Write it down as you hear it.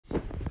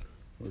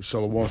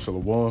Shalom,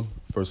 shalom.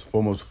 First and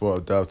foremost, before I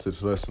dive to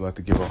this lesson, I'd like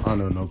to give all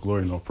honor, no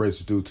glory, no praise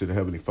due to the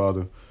Heavenly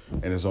Father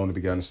and His only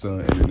begotten Son,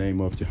 in the name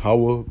of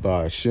Yahweh,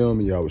 by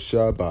Hashem, Yahweh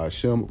Shai, by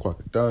Hashem,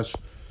 Kwakadash,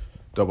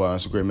 double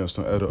honors, great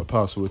millstone, elder,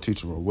 apostle,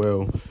 teacher, or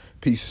well.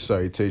 Peace and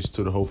salutation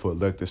to the hopeful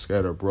elected,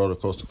 scattered abroad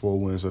across the four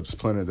winds of this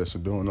planet that's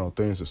doing all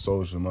things, the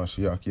soldiers of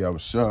Mashiach, Yahweh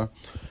Shai.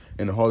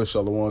 And the holy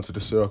shalom to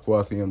the Sirach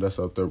Wathium that's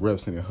out there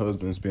representing their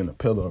husbands, being a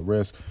pillar of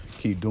rest.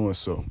 Keep doing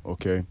so,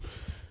 okay?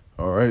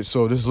 All right,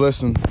 so this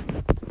lesson,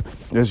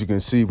 as you can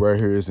see right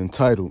here, is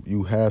entitled,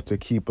 You Have to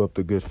Keep Up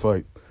the Good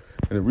Fight.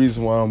 And the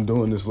reason why I'm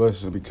doing this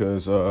lesson is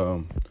because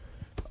you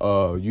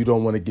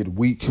don't want to get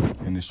weak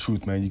in this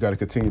truth, man. You got to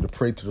continue to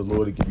pray to the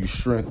Lord to give you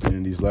strength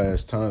in these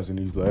last times, in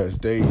these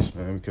last days,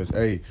 man. Because,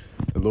 hey,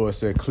 the Lord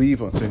said,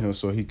 cleave unto him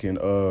so he can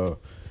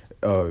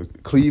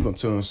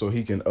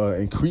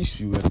increase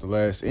you at the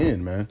last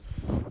end, man.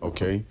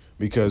 Okay?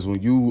 Because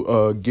when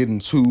you getting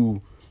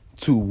too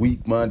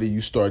weak-minded, you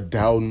start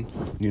doubting,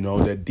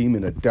 that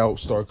demon of doubt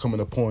start coming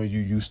upon you.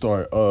 You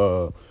start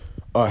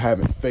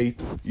having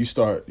faith. You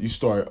start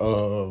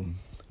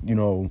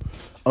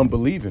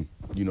unbelieving.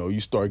 You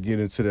start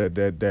getting into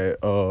that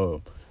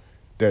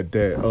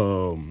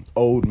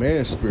old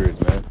man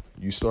spirit, man.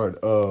 You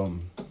start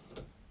going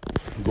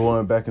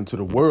back into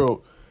the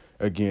world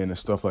again and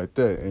stuff like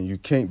that, and you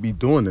can't be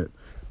doing it.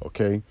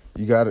 Okay,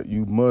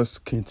 you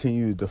must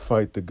continue to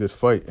fight the good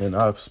fight. And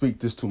I speak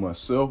this to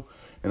myself,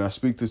 and I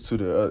speak this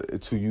to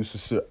you,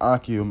 Sister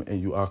Akim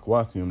and you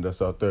Akwathium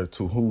that's out there,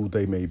 to who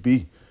they may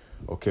be.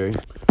 Okay,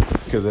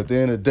 because at the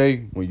end of the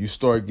day, when you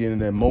start getting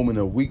that moment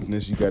of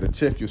weakness, you got to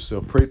check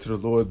yourself. Pray to the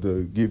Lord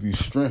to give you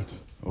strength.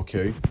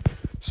 Okay,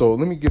 so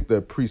let me get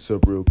that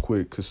precept real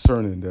quick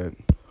concerning that.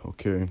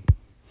 Okay,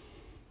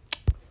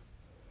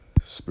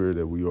 spirit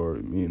that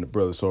me and the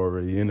brothers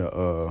already in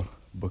the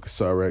book of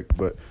Sirach,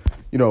 but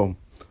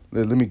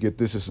let me get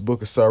this. It's the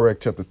book of Sirach,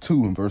 chapter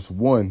 2, and verse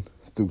 1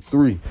 through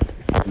 3.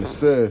 And it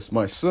says,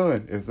 My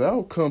son, if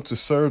thou come to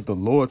serve the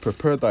Lord,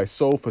 prepare thy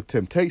soul for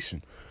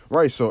temptation.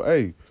 Right, so,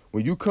 hey,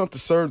 when you come to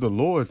serve the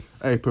Lord,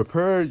 hey,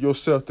 prepare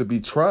yourself to be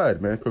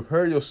tried, man.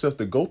 Prepare yourself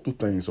to go through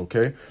things,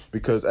 okay?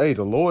 Because, hey,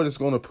 the Lord is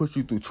going to put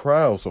you through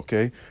trials,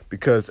 okay?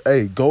 Because,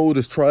 hey, gold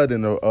is tried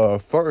in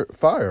the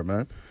fire,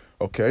 man,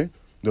 okay?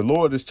 The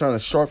Lord is trying to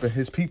sharpen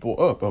his people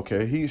up,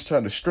 okay? He's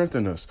trying to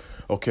strengthen us,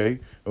 okay?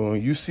 And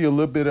when you see a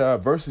little bit of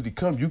adversity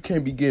come, you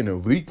can't be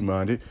getting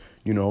weak-minded,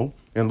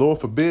 And Lord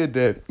forbid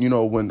that,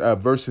 when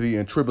adversity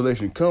and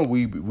tribulation come,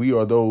 we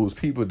are those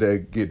people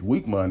that get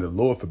weak-minded.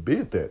 Lord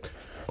forbid that,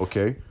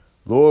 okay?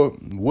 Lord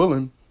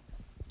willing,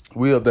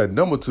 we have that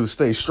number to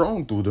stay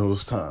strong through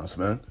those times,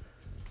 man.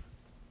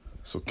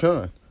 So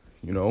so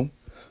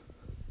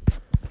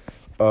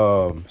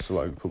I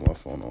can put my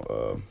phone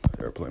on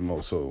airplane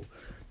mode so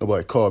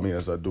nobody call me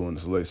as I doing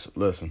this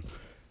lesson.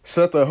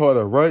 Set thy heart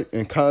aright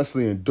and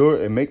constantly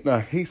endure, and make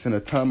not haste in a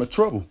time of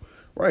trouble.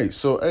 Right,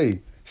 so, hey,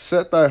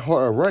 set thy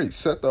heart aright.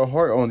 Set thy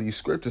heart on these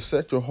scriptures.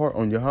 Set your heart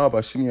on Yahweh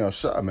Shem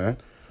Yahshua, man.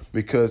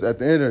 Because at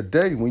the end of the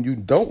day, when you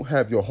don't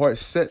have your heart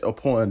set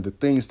upon the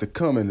things to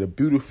come and the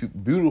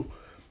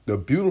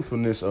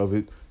beautifulness of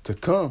it to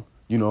come,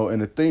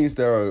 and the things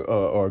that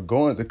are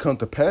going to come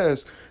to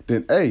pass,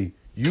 then, hey,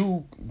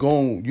 you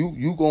gon'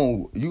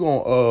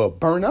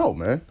 burn out,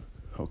 man.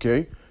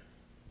 Okay,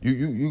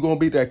 you gonna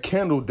be that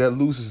candle that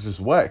loses its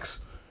wax,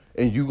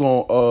 and you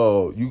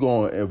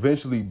gonna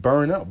eventually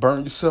burn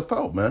yourself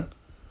out, man.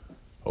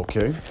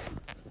 Okay,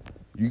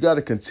 you got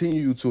to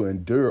continue to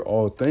endure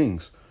all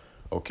things.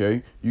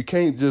 Okay, you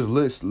can't just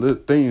let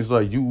things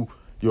like you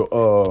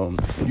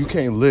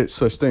can't let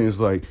such things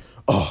like,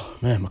 oh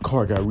man, my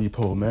car got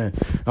repoed, man.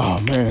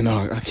 Oh man,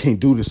 I can't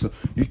do this.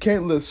 You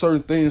can't let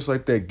certain things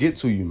like that get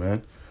to you,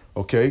 man.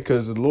 Okay,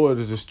 because the Lord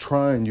is just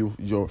trying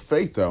your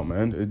faith out,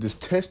 man. It's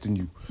just testing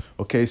you.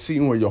 Okay,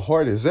 seeing where your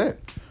heart is at.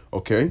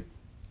 Okay,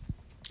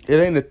 it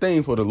ain't a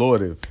thing for the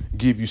Lord to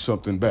give you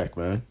something back,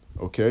 man.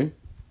 Okay,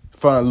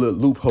 find little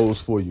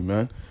loopholes for you,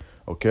 man.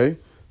 Okay,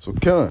 so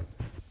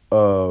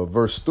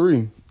verse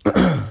 3,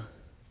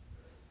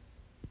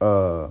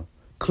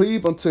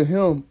 cleave unto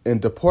him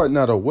and depart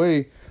not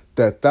away,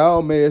 that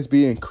thou mayest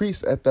be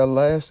increased at thy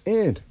last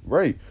end.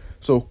 Right,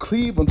 so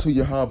cleave unto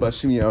Yahweh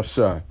Shem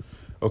Yahshua.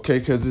 Okay,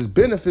 because there's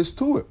benefits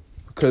to it.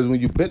 Because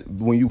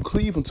when you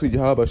cleave unto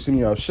Yahweh Shem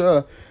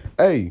Yahshua,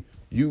 hey,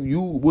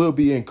 you will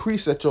be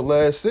increased at your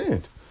last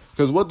end.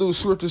 Because what do the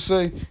scriptures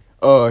say?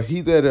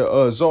 He that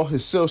exalt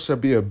himself shall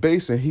be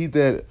abased, and he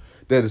that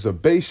is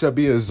abased shall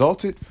be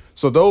exalted.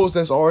 So those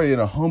that's already in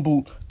a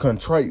humble,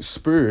 contrite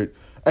spirit,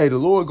 hey, the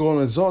Lord going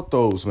to exalt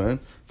those, man.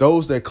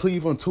 Those that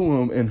cleave unto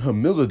him in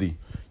humility,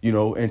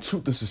 and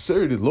truth and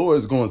sincerity, the Lord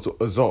is going to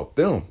exalt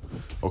them.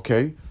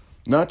 Okay,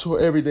 not your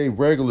everyday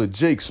regular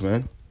jakes,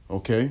 man.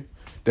 Okay,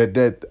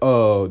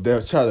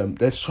 that's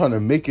trying to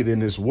make it in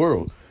this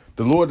world.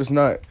 The Lord is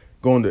not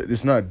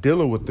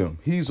dealing with them.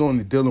 He's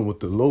only dealing with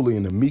the lowly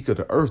and the meek of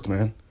the earth,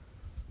 man.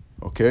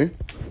 Okay,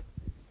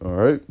 all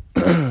right.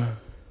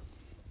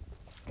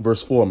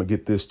 Verse 4, I'm going to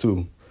get this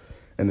too.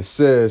 And it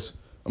says,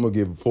 I'm going to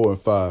give 4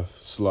 and 5,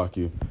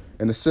 Salakia.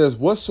 And it says,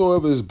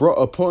 whatsoever is brought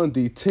upon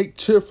thee, take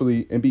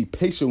cheerfully and be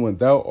patient when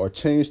thou art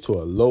changed to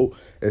a low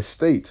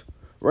estate.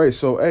 Right.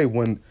 So, hey,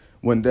 when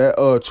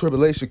that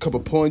tribulation come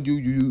upon you,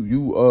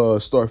 you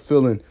start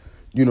feeling,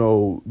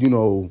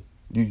 you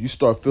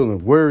start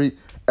feeling worried.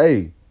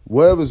 Hey,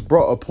 whatever's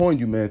brought upon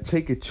you, man,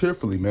 take it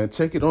cheerfully, man.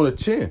 Take it on the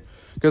chin.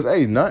 Because,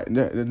 hey,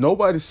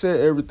 nobody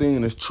said everything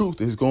in this truth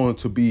is going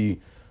to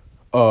be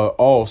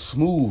all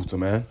smooth,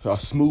 man. A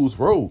smooth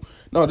road.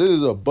 No, this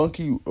is a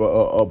bumpy,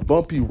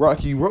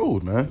 rocky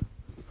road, man.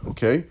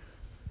 Okay?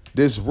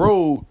 This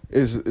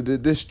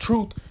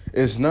truth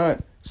is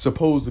not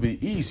supposed to be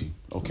easy,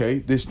 okay?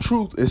 This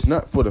truth is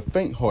not for the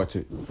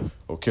faint-hearted,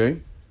 okay?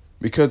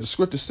 Because the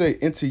scriptures say,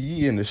 enter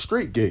ye in the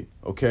straight gate,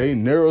 okay?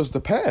 Narrow is the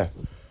path,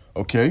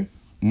 okay?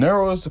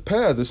 Narrow is the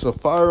path. It's a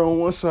fire on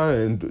one side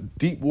and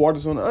deep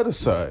waters on the other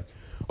side,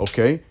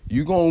 okay?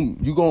 You gonna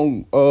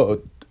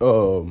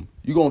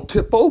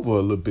tip over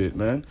a little bit,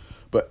 man.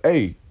 But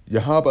hey,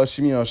 Yahweh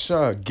Shemi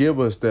Shah give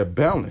us that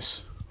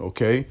balance,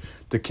 okay,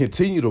 to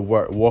continue to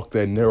walk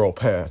that narrow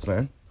path,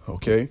 man,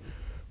 okay,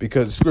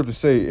 because the scriptures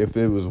say if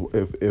it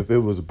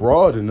was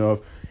broad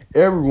enough,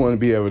 everyone would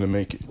be able to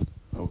make it,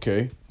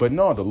 okay. But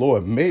no, the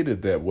Lord made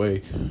it that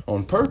way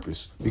on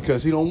purpose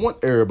because He don't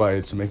want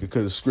everybody to make it.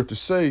 Because the scriptures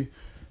say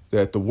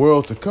that the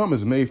world to come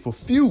is made for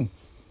few,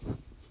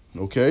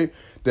 okay.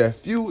 That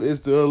few is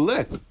the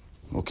elect,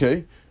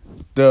 okay.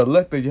 The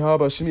elect of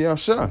Yahweh Shemi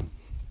Shah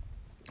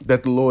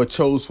that the Lord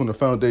chose from the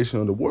foundation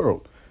of the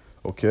world.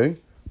 Okay?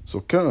 So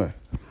come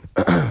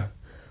on.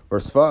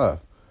 Verse 5.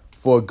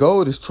 For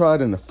gold is tried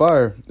in the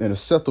fire, and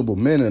acceptable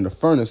men in the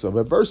furnace of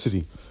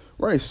adversity.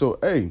 Right, so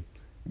hey,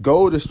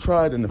 gold is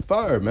tried in the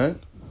fire, man.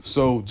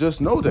 So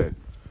just know that.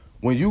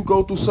 When you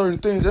go through certain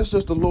things, that's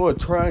just the Lord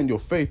trying your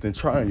faith and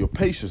trying your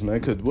patience, man.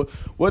 Because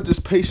what does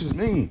patience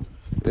mean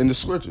in the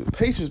scripture?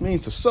 Patience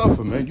means to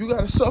suffer, man. You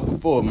got to suffer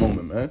for a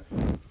moment, man.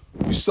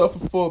 You suffer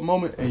for a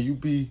moment and you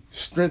be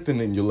strengthened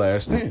in your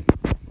last end.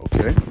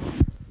 Okay?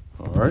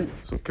 All right?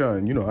 So,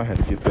 kind of, I had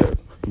to get that,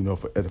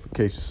 for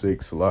edification's sake,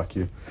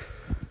 Salakia.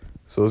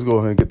 So, let's go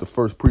ahead and get the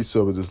first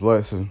precept of this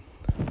lesson.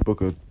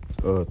 Book of,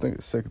 I think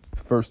it's 1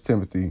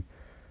 Timothy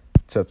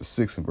chapter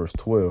 6 and verse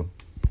 12.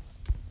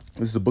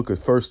 This is the book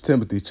of 1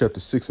 Timothy chapter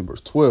 6 and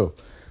verse 12.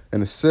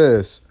 And it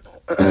says,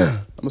 I'm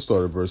going to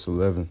start at verse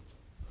 11.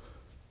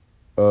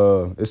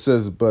 It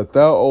says, but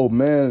thou, O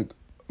man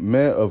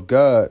of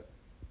God,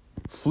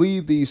 flee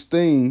these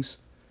things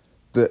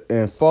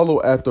and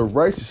follow after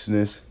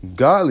righteousness,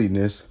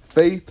 godliness,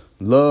 faith,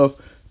 love,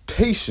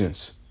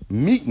 patience,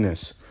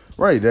 meekness.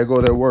 Right, there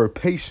go that word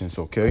patience,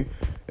 okay?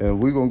 And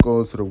we're going to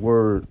go into the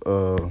word,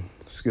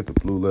 let's get the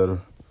blue letter.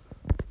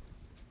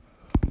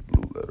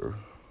 Blue letter.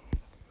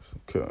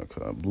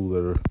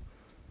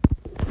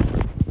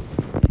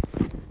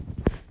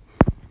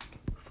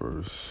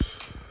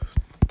 First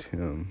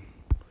Timothy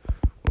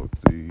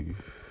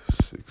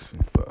 6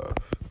 and 5.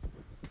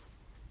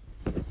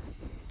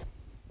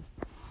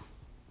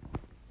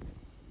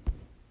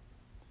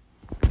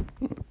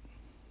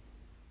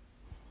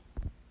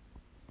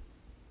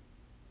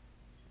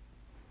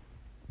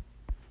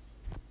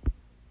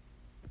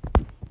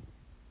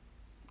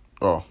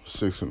 Oh,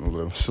 6 and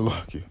 11.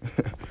 Salakia.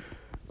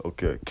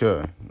 Okay.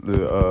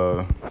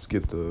 Let's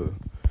get the.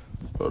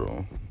 Hold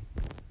on.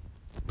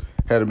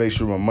 Had to make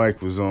sure my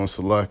mic was on.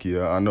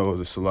 Salakia. I know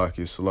the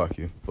Salakia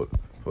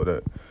for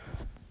that.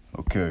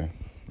 Okay.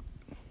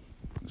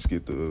 Let's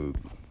get the.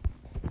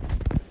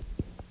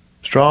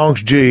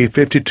 Strong's G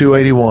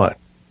 5281.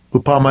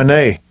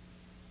 Hupamane.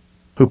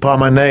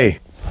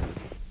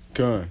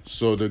 Okay.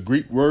 So the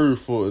Greek word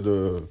for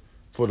the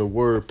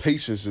word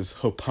patience is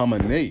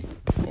hupamane.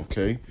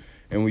 Okay.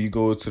 And when you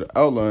go to the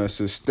outline, it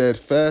says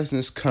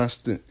steadfastness,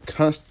 constancy,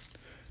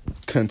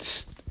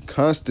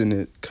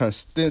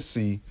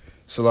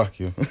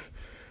 Salakia,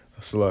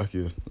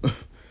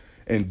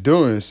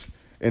 endurance.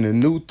 In the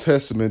New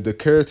Testament, the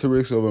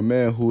characteristics of a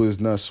man who is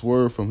not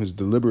swerved from his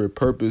deliberate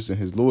purpose and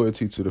his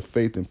loyalty to the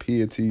faith and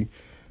piety,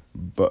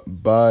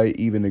 but by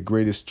even the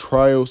greatest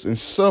trials and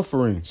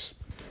sufferings.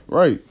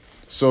 Right.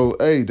 So,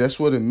 hey, that's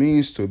what it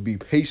means to be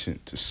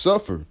patient, to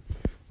suffer.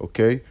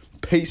 Okay,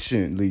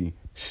 patiently.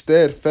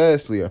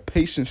 Steadfastly, a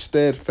patient,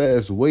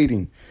 steadfast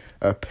waiting,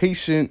 a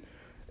patient,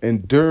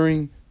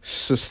 enduring,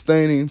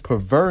 sustaining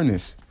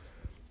perverseness.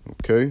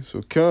 Okay, so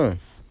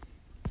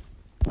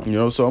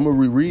so I'm gonna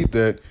reread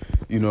that,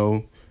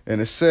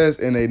 and it says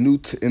in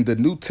the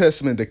New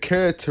Testament, the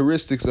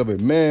characteristics of a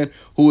man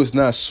who is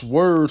not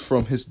swerved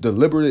from his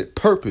deliberate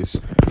purpose.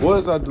 What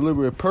is our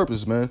deliberate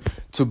purpose, man?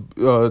 To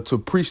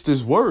preach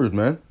this word,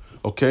 man.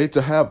 Okay,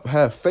 to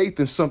have faith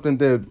in something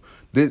that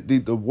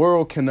the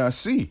world cannot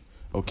see.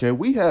 Okay,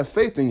 we have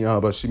faith in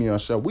Yahweh Shemi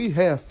Shah. We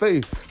have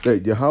faith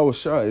that Yahweh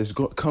Shah is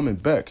coming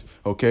back.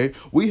 Okay,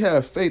 we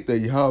have faith that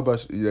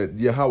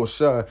Yahweh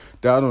Shah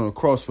died on the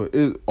cross for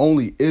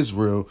only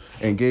Israel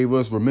and gave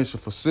us remission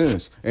for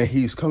sins, and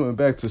He's coming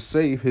back to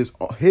save His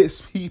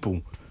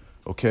people.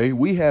 Okay,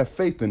 we have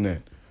faith in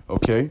that.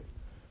 Okay,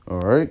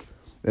 all right,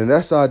 and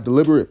that's our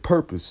deliberate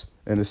purpose.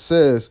 And it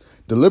says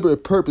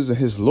deliberate purpose and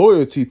his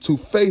loyalty to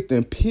faith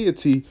and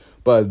piety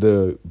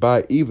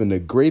by even the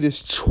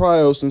greatest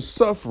trials and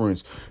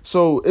sufferings.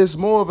 So it's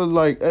more of a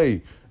like,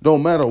 hey, no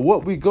matter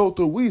what we go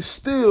through, we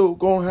still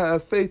gonna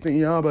have faith in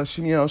Yahweh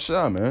Shem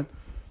Shah, man.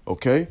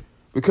 Okay?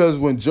 Because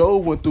when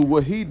Job went through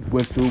what he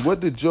went through, what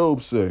did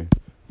Job say?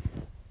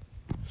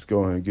 Let's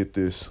go ahead and get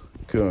this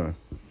gun.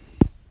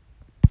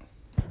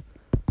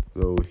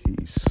 Though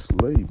he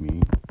slay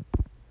me.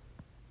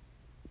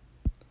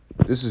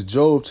 This is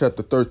Job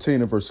chapter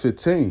 13 and verse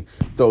 15.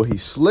 Though he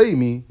slay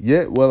me,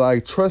 yet will I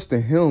trust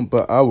in him,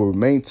 but I will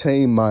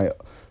maintain my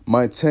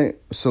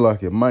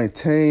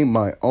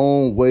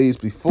own ways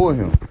before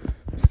him.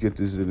 Let's get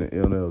this in the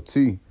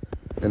NLT.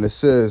 And it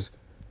says,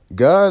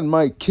 God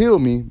might kill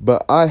me,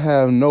 but I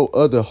have no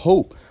other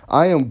hope.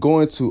 I am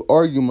going to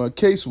argue my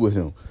case with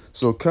him.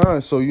 So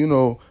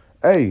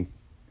hey,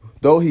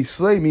 though he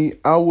slay me,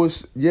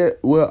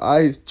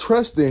 I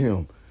trust in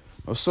him.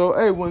 So,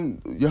 hey, when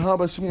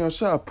Yahweh Shem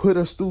Shah put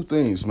us through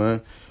things,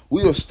 man,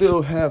 we'll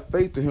still have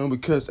faith in him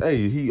because,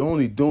 hey, he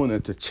only doing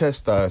it to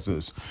chastise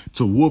us,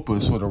 to whoop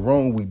us for the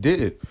wrong we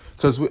did.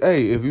 Because,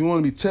 if you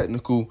want to be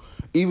technical,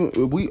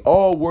 even we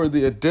all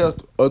worthy of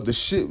death of the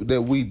shit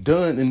that we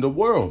done in the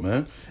world,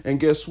 man. And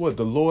guess what?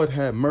 The Lord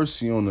had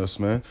mercy on us,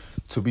 man,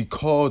 to be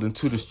called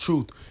into this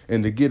truth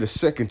and to get a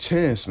second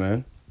chance,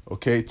 man,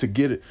 okay, to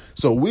get it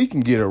so we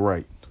can get it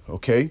right,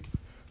 okay?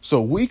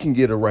 So we can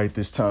get it right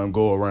this time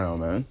go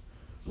around, man.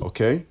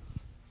 Okay.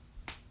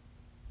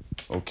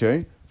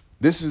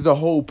 This is the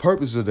whole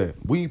purpose of that.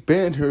 We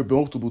been here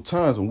multiple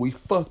times and we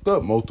fucked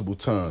up multiple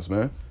times,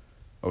 man.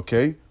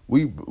 Okay.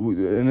 We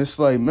and it's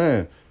like,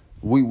 man,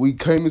 we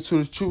came into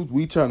the truth.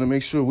 We trying to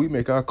make sure we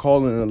make our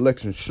calling and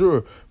election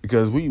sure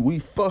because we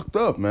fucked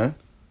up, man.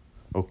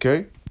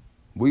 Okay.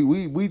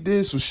 We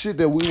did some shit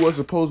that we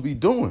wasn't supposed to be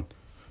doing.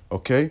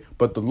 Okay.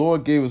 But the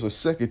Lord gave us a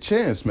second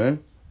chance,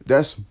 man.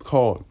 That's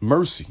called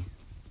mercy.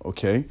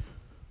 Okay.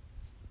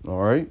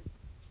 All right.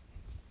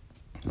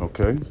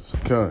 Okay, so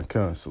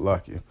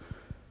Salakia.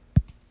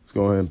 Let's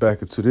go ahead and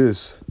back into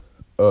this.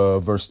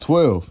 Verse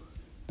 12.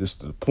 This is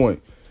the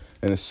point.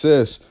 And it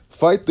says,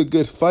 fight the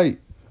good fight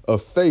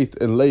of faith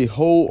and lay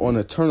hold on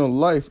eternal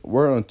life,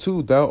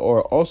 whereunto thou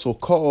art also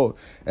called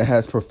and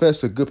hast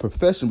professed a good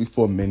profession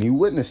before many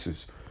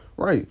witnesses.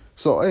 Right.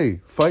 So, hey,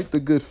 fight the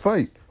good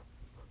fight.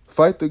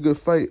 Fight the good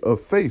fight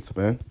of faith,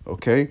 man.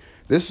 Okay.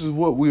 This is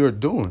what we are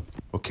doing.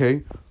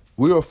 Okay.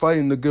 We are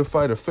fighting the good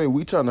fight of faith.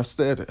 We trying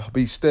to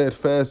be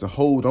steadfast and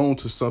hold on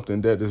to something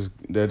that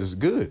is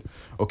good,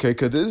 okay?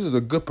 Because this is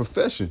a good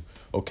profession,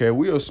 okay?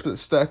 We are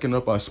stacking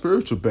up our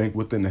spiritual bank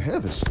within the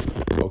heavens,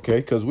 okay?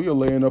 Because we are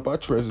laying up our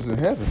treasures in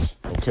heavens,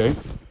 okay?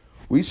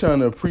 We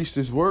trying to preach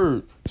this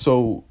word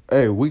so,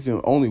 hey, we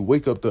can only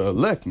wake up the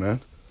elect,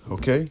 man,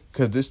 okay?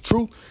 Because this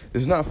truth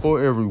is not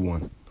for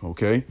everyone,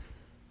 okay?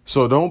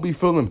 So don't be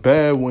feeling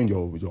bad when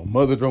your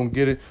mother don't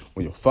get it,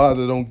 when your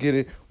father don't get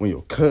it, when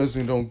your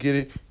cousin don't get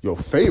it, your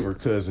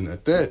favorite cousin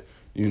at that,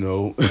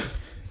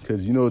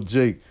 because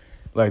Jake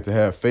like to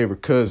have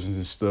favorite cousins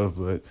and stuff,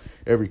 but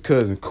every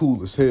cousin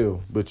cool as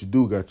hell, but you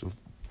do got your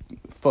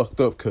fucked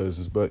up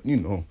cousins, but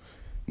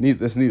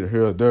that's neither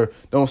here or there.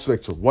 Don't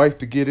expect your wife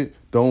to get it.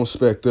 Don't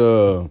expect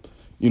your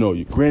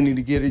granny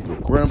to get it, your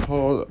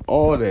grandpa,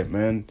 all that,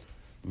 man.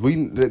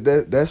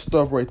 That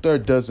stuff right there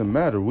doesn't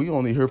matter. We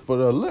only here for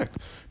the elect.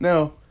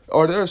 Now,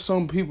 are there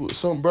some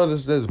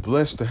brothers that's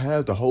blessed to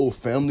have the whole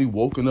family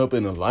woken up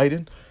and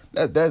enlightened?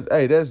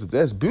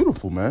 That's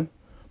beautiful, man.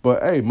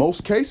 But hey,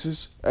 most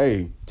cases,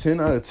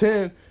 10 out of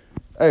 10,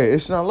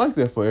 it's not like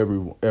that for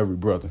every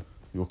brother.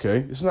 Okay,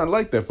 it's not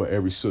like that for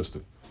every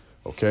sister.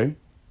 Okay,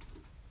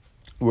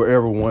 where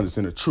everyone is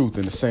in the truth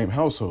in the same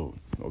household.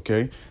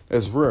 Okay,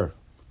 that's rare.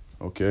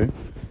 Okay.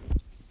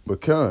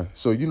 But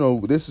so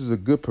this is a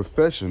good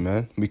profession,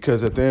 man,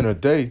 because at the end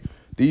of the day,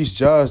 these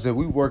jobs that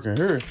we working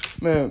here,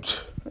 man,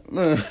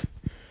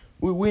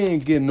 we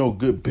ain't getting no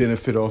good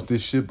benefit off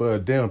this shit but a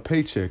damn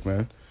paycheck,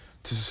 man,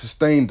 to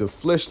sustain the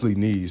fleshly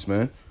needs,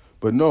 man.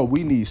 But no,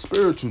 we need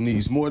spiritual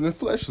needs more than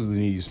fleshly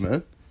needs,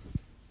 man.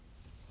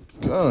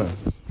 So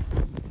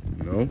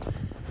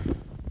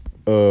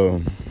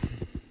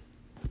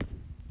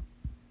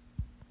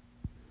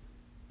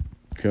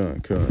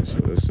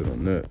that's it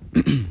on that.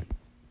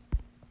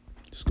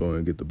 Let's go ahead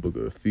and get the book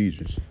of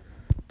Ephesians,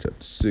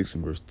 chapter 6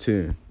 and verse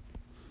 10.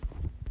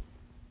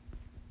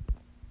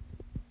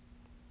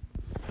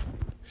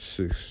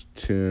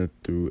 6:10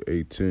 through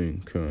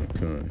 18.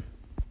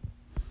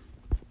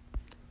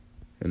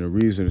 And the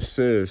reason it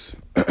says,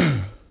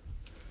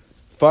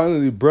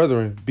 finally,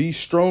 brethren, be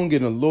strong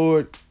in the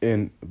Lord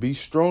and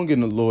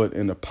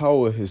in the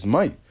power of his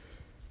might.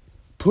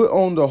 Put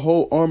on the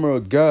whole armor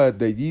of God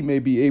that ye may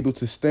be able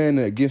to stand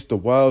against the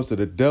wiles of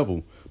the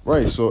devil.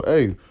 Right, so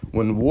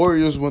when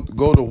warriors want to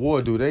go to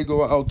war, do they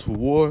go out to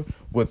war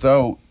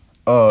without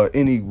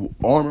any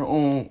armor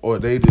on, or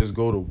they just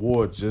go to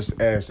war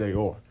just as they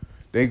are?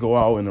 They go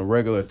out in a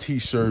regular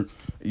t-shirt,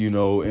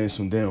 and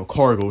some damn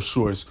cargo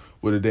shorts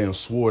with a damn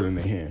sword in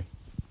their hand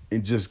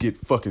and just get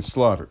fucking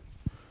slaughtered.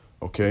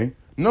 Okay?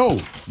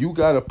 No, you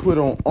got to put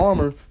on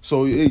armor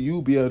so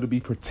you'll be able to be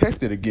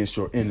protected against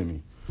your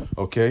enemy.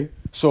 Okay?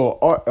 So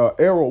an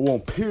arrow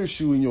won't pierce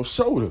you in your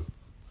shoulder.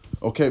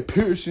 Okay?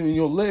 Pierce you in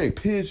your leg.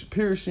 Pierce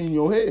you in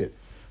your head.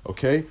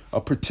 Okay? A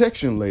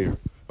protection layer.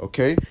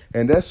 Okay?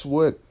 And that's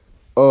what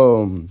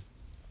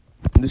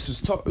this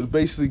is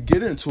basically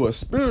get into a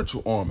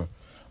spiritual armor.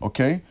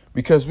 Okay?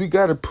 Because we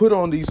got to put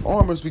on these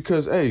armors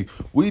because, hey,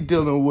 we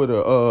dealing with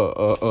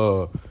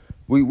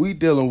we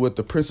dealing with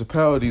the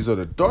principalities of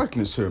the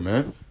darkness here,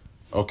 man.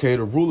 Okay,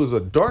 the rulers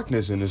of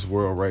darkness in this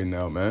world right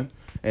now, man.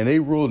 And they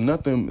rule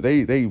nothing,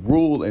 they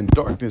rule in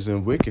darkness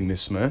and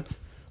wickedness, man.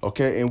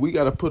 Okay, and we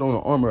gotta put on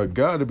the armor of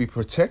God to be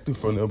protected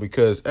from them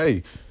because,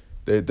 hey,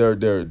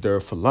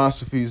 their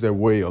philosophies, their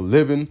way of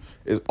living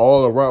is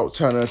all around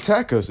trying to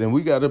attack us. And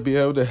we gotta be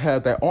able to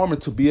have that armor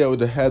to be able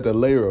to have that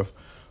layer of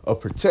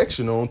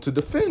protection on to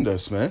defend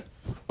us, man.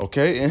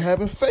 Okay, and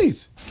having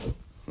faith.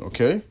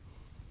 Okay.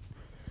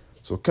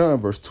 So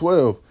verse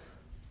 12,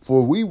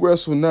 for we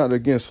wrestle not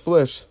against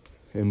flesh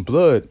and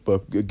blood,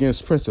 but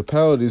against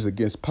principalities,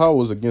 against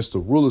powers, against the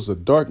rulers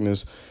of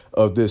darkness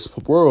of this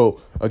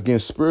world,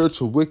 against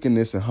spiritual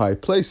wickedness in high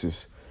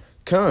places.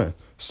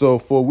 So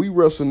for we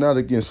wrestle not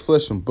against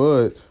flesh and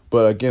blood,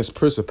 but against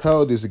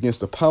principalities, against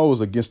the powers,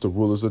 against the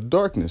rulers of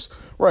darkness.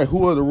 Right?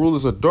 Who are the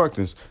rulers of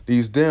darkness?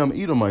 These damn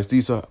Edomites,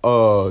 these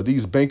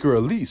banker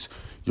elites,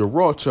 your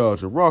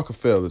Rothschilds, your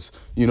Rockefellers,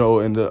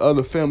 and the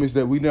other families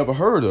that we never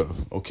heard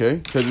of. Okay,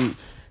 because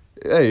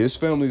hey, it's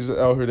families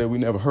out here that we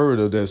never heard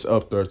of that's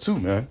up there too,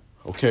 man.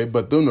 Okay,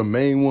 but them the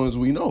main ones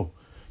we know.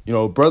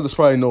 Brothers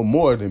probably know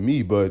more than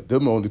me, but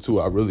them the only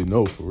two I really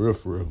know for real.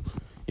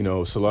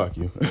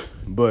 Salakia.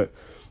 But,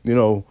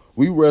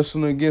 we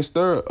wrestling against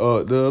the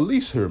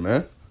elites here,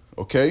 man.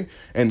 Okay,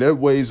 and their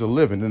ways of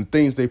living and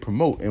things they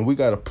promote, and we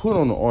got to put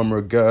on the armor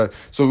of God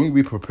so we can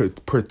be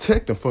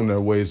protected from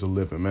their ways of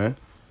living, man.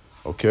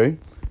 Okay.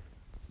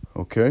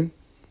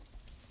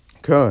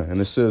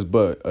 And it says,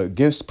 but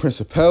against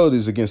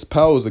principalities, against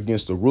powers,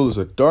 against the rulers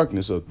of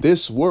darkness of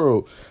this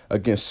world,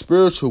 against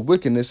spiritual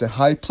wickedness in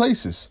high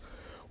places.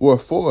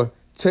 Wherefore,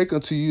 take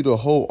unto you the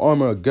whole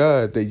armor of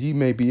God, that ye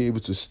may be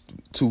able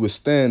to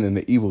withstand in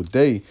the evil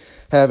day,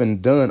 having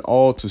done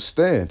all to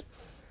stand.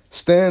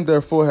 Stand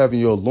therefore,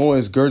 having your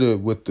loins girded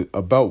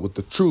about with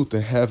the truth,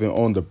 and having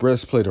on the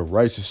breastplate of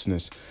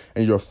righteousness,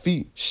 and your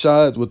feet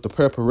shod with the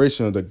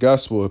preparation of the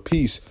gospel of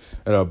peace,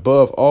 and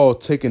above all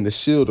taking the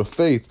shield of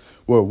faith,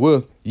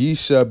 wherewith ye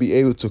shall be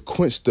able to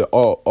quench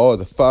all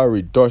the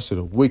fiery darts of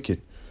the wicked.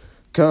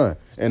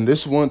 And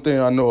this is one thing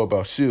I know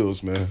about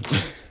shields, man.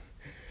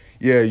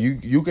 Yeah,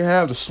 you can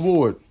have the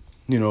sword,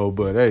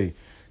 but hey,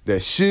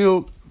 that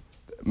shield,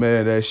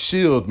 man,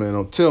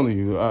 I'm telling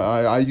you,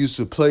 I used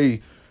to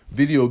play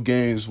video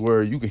games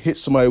where you can hit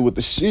somebody with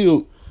the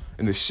shield,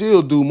 and the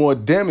shield do more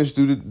damage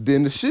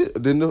than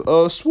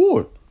the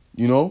sword.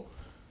 You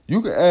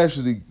can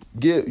actually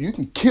you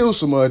can kill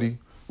somebody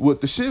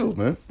with the shield,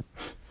 man.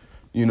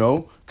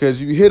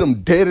 Because you hit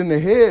them dead in the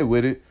head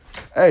with it,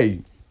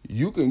 hey,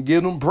 you can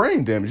give them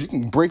brain damage. You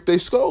can break their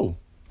skull.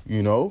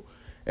 And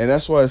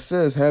that's why it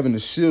says having the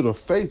shield of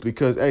faith,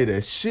 because hey,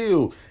 that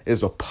shield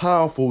is a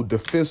powerful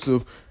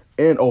defensive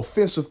and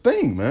offensive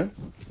thing, man.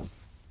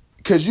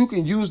 Because you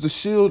can use the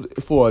shield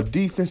for a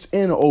defense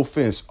and an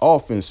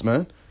offense,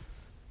 man.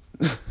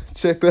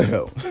 Check that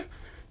out.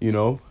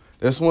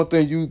 That's one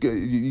thing you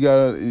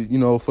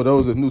gotta, for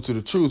those that are new to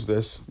the truth,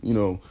 that's,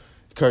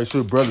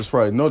 sure brothers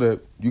probably know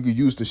that you could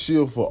use the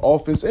shield for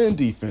offense and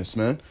defense,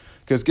 man.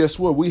 Because guess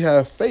what? We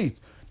have faith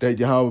that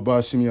Yahweh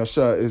Ba'Shem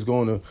Yashah is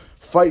going to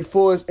fight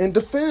for us and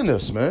defend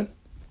us, man.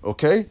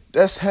 Okay?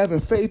 That's having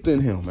faith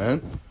in him,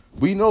 man.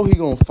 We know he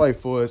going to fight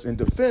for us and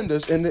defend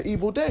us in the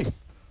evil day.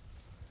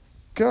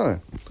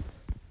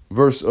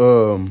 Verse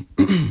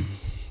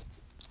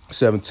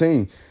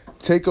 17.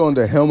 Take on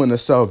the helmet of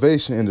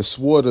salvation and the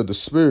sword of the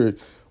Spirit,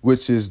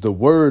 which is the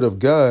word of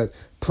God,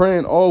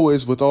 praying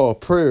always with all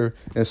prayer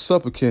and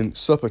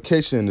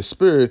supplication in the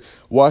Spirit,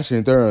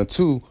 watching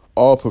thereunto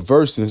all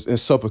perverseness and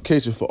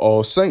supplication for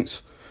all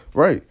saints.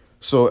 Right.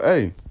 So,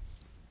 hey,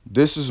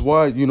 this is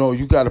why,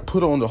 you got to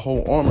put on the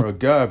whole armor of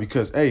God,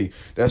 because, hey,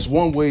 that's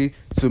one way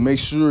to make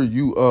sure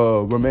you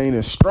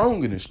remaining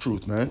strong in this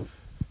truth, man.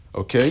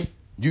 Okay.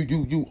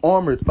 You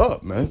armored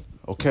up, man.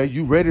 Okay,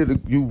 you ready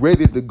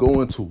to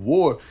go into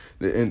war,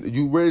 and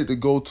you ready to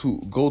go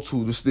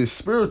to this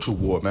spiritual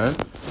war, man.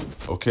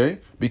 Okay,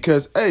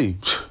 because hey,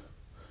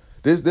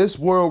 this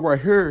world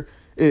right here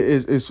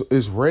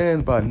is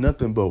ran by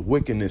nothing but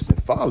wickedness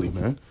and folly,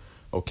 man.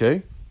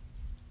 Okay,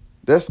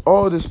 that's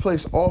all this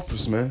place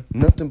offers, man.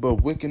 Nothing but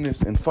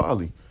wickedness and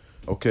folly.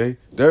 Okay,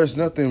 there's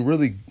nothing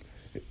really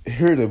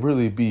here to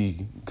really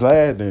be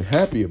glad and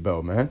happy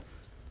about, man.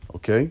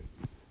 Okay.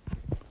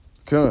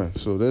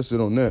 So that's it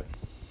on that.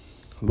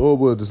 Lord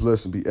will this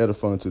lesson be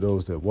edifying to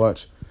those that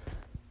watch.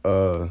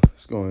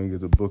 Let's go and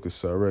get the book of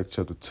Sirach,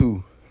 chapter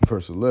 2,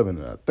 verse 11.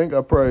 And I think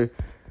I probably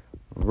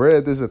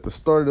read this at the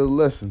start of the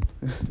lesson.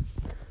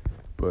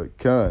 But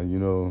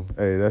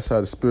hey, that's how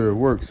the Spirit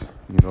works.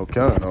 I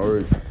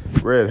already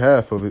read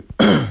half of it.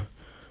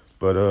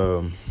 But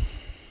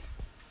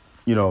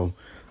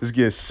let's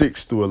get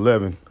 6 through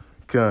 11.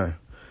 Okay.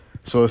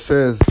 So it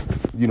says,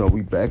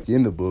 we back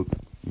in the book.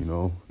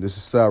 This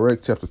is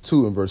Sirach chapter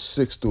 2 and verse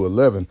 6 through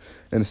 11.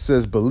 And it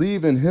says,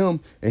 believe in him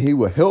and he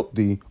will help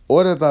thee.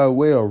 Order thy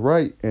way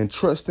aright and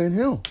trust in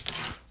him.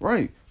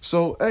 Right.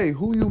 So, hey,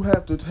 who you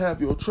have to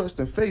have your trust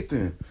and faith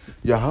in?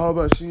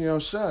 Yahweh Shem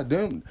Shah.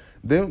 Them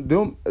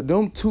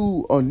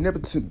two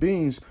omnipotent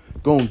beings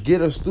gonna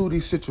get us through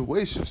these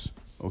situations.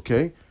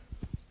 Okay.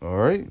 All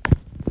right.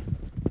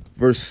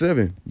 Verse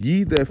 7.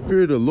 Ye that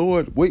fear the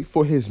Lord, wait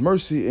for his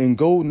mercy and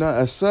go not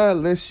aside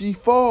lest ye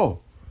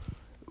fall.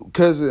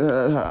 Because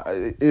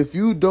if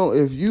you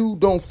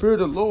don't fear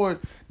the Lord,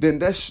 then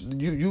that's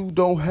you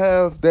don't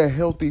have that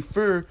healthy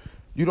fear.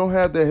 You don't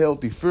have that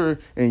healthy fear,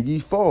 and ye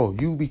fall.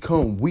 You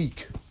become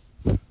weak.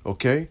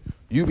 Okay,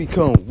 you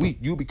become weak.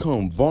 You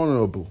become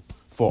vulnerable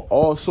for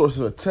all sorts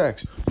of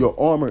attacks. Your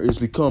armor is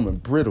becoming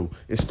brittle.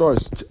 It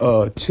starts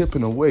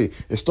chipping away.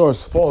 It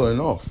starts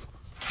falling off.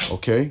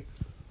 Okay.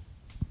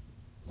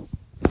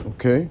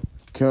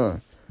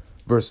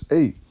 Verse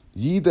 8.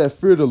 Ye that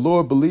fear the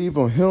Lord, believe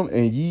on him,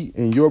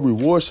 and your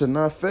reward shall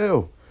not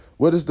fail.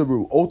 What is the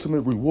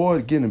ultimate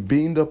reward? Getting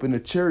beamed up in the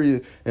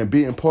chariot and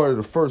being part of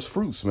the first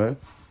fruits, man.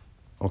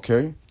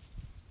 Okay?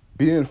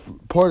 Being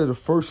part of the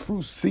first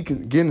fruits,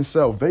 getting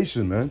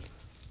salvation, man.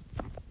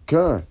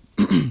 God.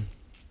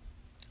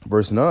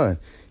 Verse 9.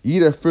 Ye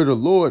that fear the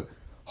Lord,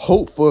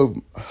 hope for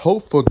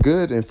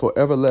good and for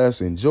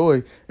everlasting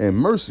joy and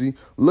mercy.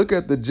 Look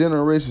at the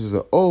generations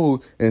of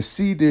old and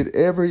see did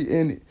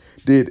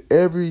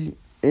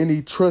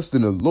any trust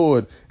in the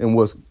Lord and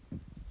was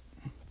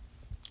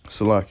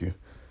Salakia.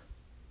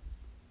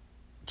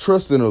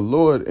 Trust in the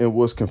Lord and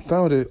was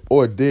confounded,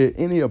 or did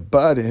any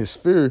abide in his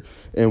fear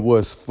and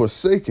was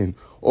forsaken,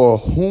 or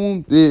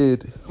whom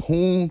did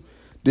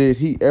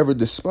he ever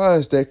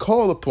despise that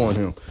call upon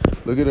him?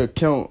 Look at the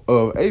account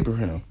of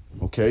Abraham.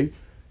 Okay,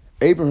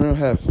 Abraham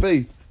had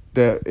faith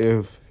that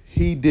if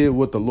he did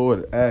what the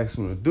Lord asked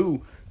him to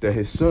do, that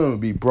his son would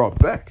be brought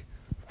back,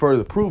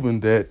 further proving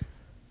that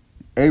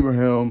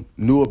Abraham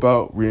knew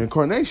about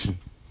reincarnation.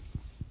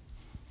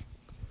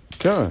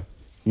 And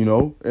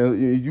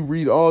you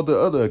read all the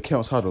other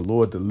accounts how the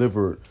Lord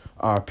delivered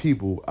our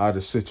people out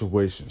of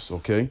situations,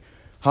 okay?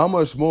 How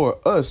much more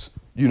us,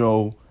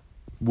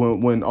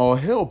 when all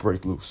hell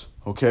break loose,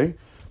 okay?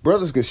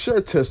 Brothers can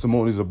share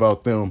testimonies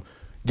about them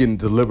getting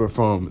delivered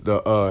from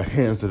the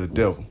hands of the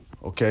devil,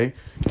 okay?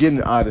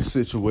 Getting out of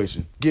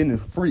situation, getting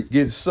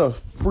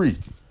stuff free,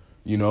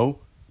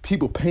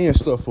 People paying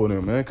stuff for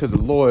them, man, because the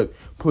Lord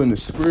putting the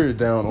spirit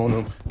down on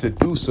them to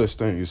do such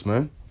things,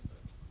 man.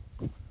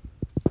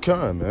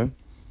 Man.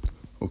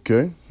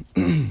 Okay.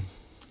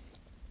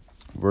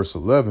 Verse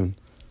 11,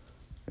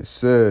 it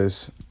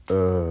says,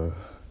 for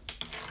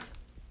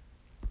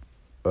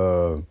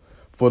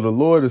the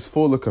Lord is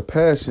full of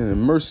compassion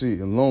and mercy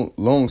and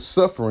long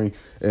suffering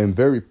and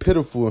very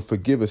pitiful, and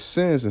forgiveth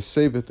sins and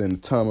saveth in the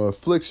time of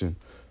affliction.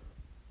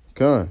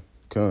 So,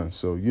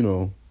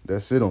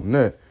 that's it on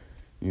that.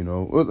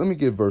 Well, let me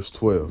get verse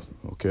 12.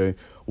 Okay.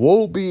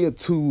 Woe be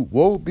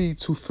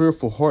to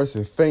fearful hearts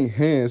and faint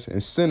hands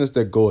and sinners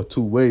that go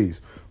 2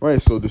 ways.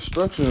 Right. So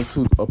destruction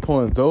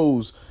upon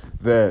those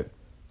that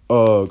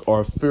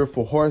are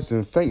fearful hearts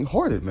and faint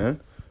hearted,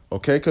 man.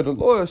 Okay. Because the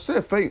Lord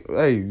said,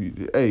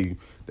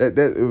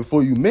 that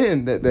for you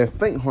men, that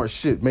faint heart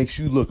shit makes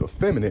you look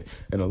effeminate.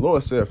 And the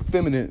Lord said,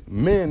 effeminate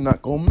men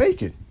not gonna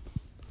make it.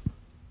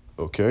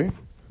 Okay.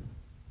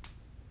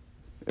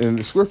 And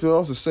the scripture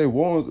also say,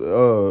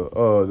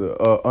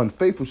 the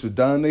unfaithful should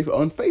die in their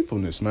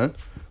unfaithfulness, man.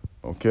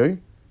 Okay,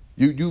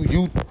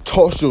 you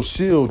toss your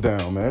shield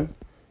down, man.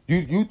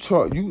 You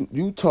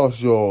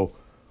toss your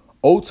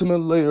ultimate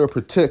layer of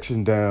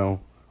protection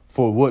down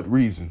for what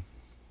reason?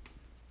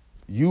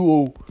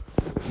 Don't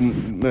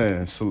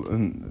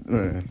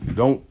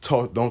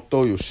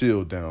throw your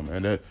shield down,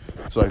 man.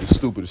 That's like the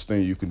stupidest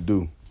thing you can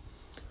do.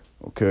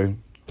 Okay,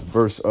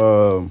 verse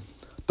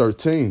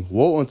 13.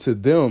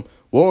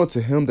 Woe unto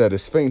him that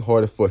is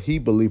faint-hearted, for he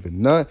believeth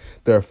not,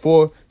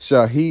 therefore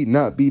shall he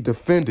not be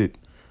defended.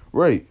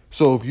 Right.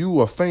 So if you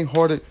are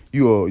faint-hearted,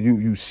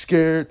 you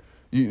scared.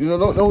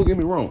 Don't get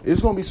me wrong.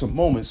 It's gonna be some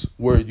moments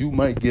where you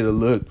might get a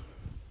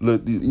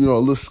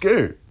little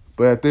scared.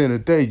 But at the end of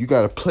the day, you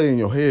gotta play in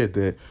your head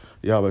that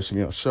Yahweh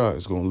Shem Shah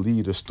is gonna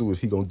lead us through it.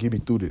 He gonna get me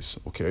through this.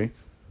 Okay.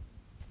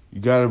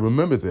 You gotta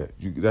remember that.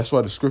 That's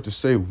why the scriptures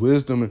say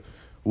wisdom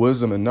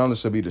and knowledge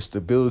shall be the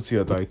stability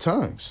of thy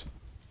times.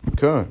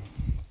 Okay.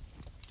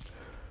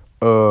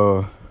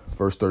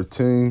 Verse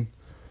 13,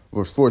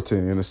 verse 14,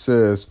 and it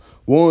says,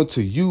 woe unto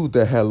you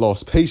that had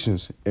lost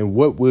patience, and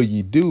what will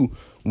ye do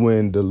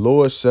when the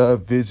Lord shall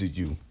visit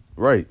you?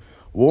 Right.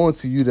 Woe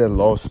unto you that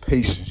lost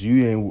patience.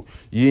 You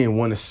ain't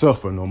want to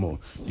suffer no more.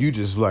 You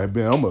just like,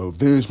 man, I'm gonna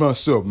avenge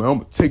myself, man. I'm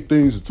gonna take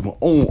things into my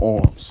own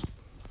arms.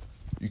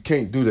 You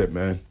can't do that,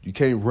 man. You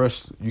can't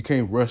rush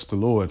the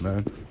Lord,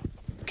 man.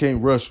 You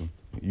can't rush him.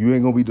 You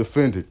ain't gonna be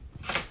defended.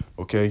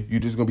 Okay? You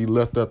just gonna be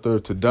left out there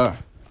to die.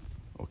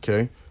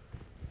 Okay?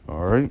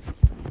 All right.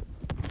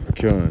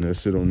 Con,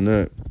 that's it on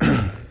that.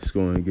 Let's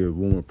go ahead and give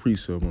one more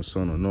precept on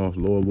signing off.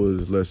 Lord willing,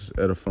 this lesson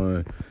is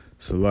edifying.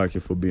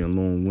 Salakia for being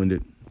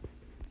long-winded.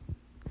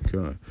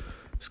 Con.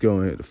 Let's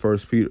go ahead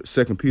to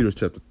 2 Peter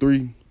chapter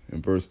 3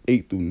 and verse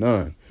 8 through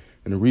 9.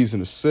 And the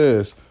reason it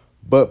says,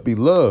 but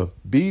beloved,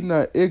 be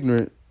not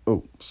ignorant.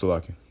 Oh,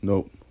 Salakia.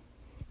 Nope.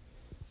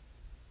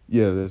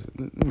 Yeah, let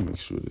me make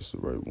sure this is the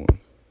right one.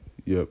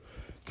 Yep.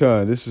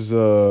 Con, this is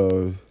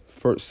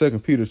 2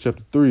 Peter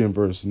chapter 3 and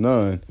verse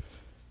 9.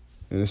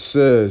 And it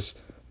says,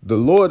 the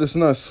Lord is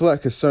not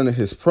slack concerning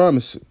his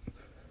promise.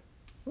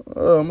 I'm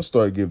going to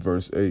start at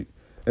verse 8.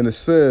 And it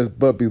says,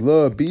 but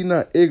beloved, be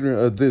not ignorant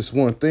of this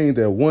one thing,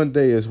 that one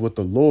day is with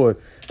the Lord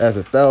as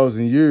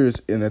 1,000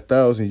 years, and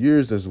 1,000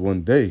 years as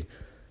one day.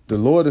 The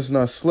Lord is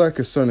not slack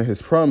concerning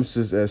his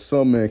promises, as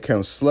some men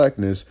count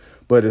slackness,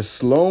 but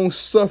is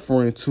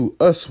long-suffering to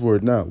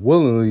usward, not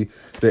willingly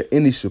that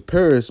any should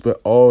perish, but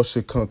all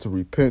should come to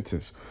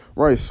repentance.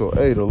 Right, so,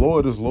 hey, the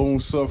Lord is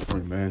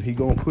long-suffering, man. He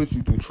gonna put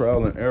you through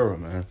trial and error,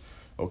 man,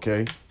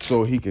 okay?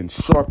 So he can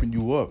sharpen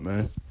you up,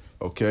 man,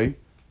 okay?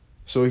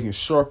 So he can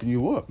sharpen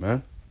you up,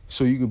 man.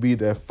 So you can be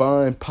that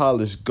fine,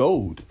 polished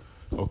gold,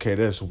 okay,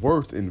 that's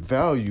worth and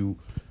value,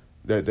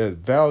 that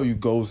value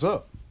goes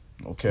up,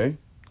 okay?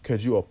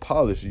 Because you are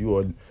polished, you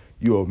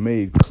are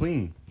made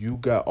clean. You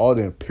got all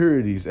the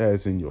impurities,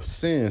 as in your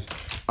sins,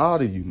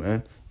 out of you,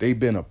 man. They've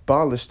been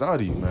abolished out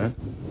of you, man.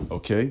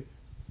 Okay?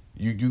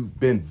 You've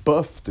been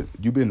buffed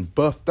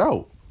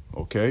out.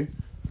 Okay?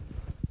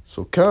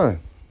 So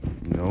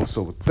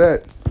so with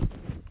that,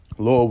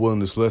 Lord willing,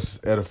 this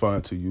lesson is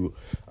edifying to you,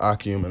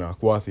 Akim and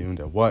Aquathium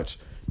that watch.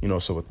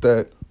 So with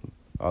that,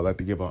 I'd like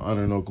to give our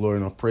honor and all glory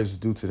and all praises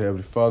due to the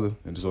Heavenly Father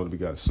and His only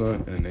begotten Son,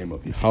 in the name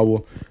of Yahweh,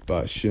 by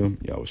Hashem,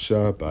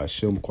 Yahushua, by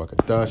Hashem,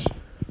 Kwakadash,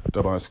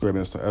 Dabban Square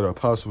Minister, Elder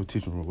Apostle,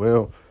 teaching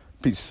well.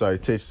 Peace,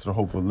 salutations to the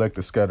hopeful elect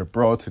that scattered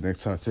abroad. Till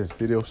next time, to this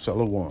video,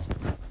 Shalom.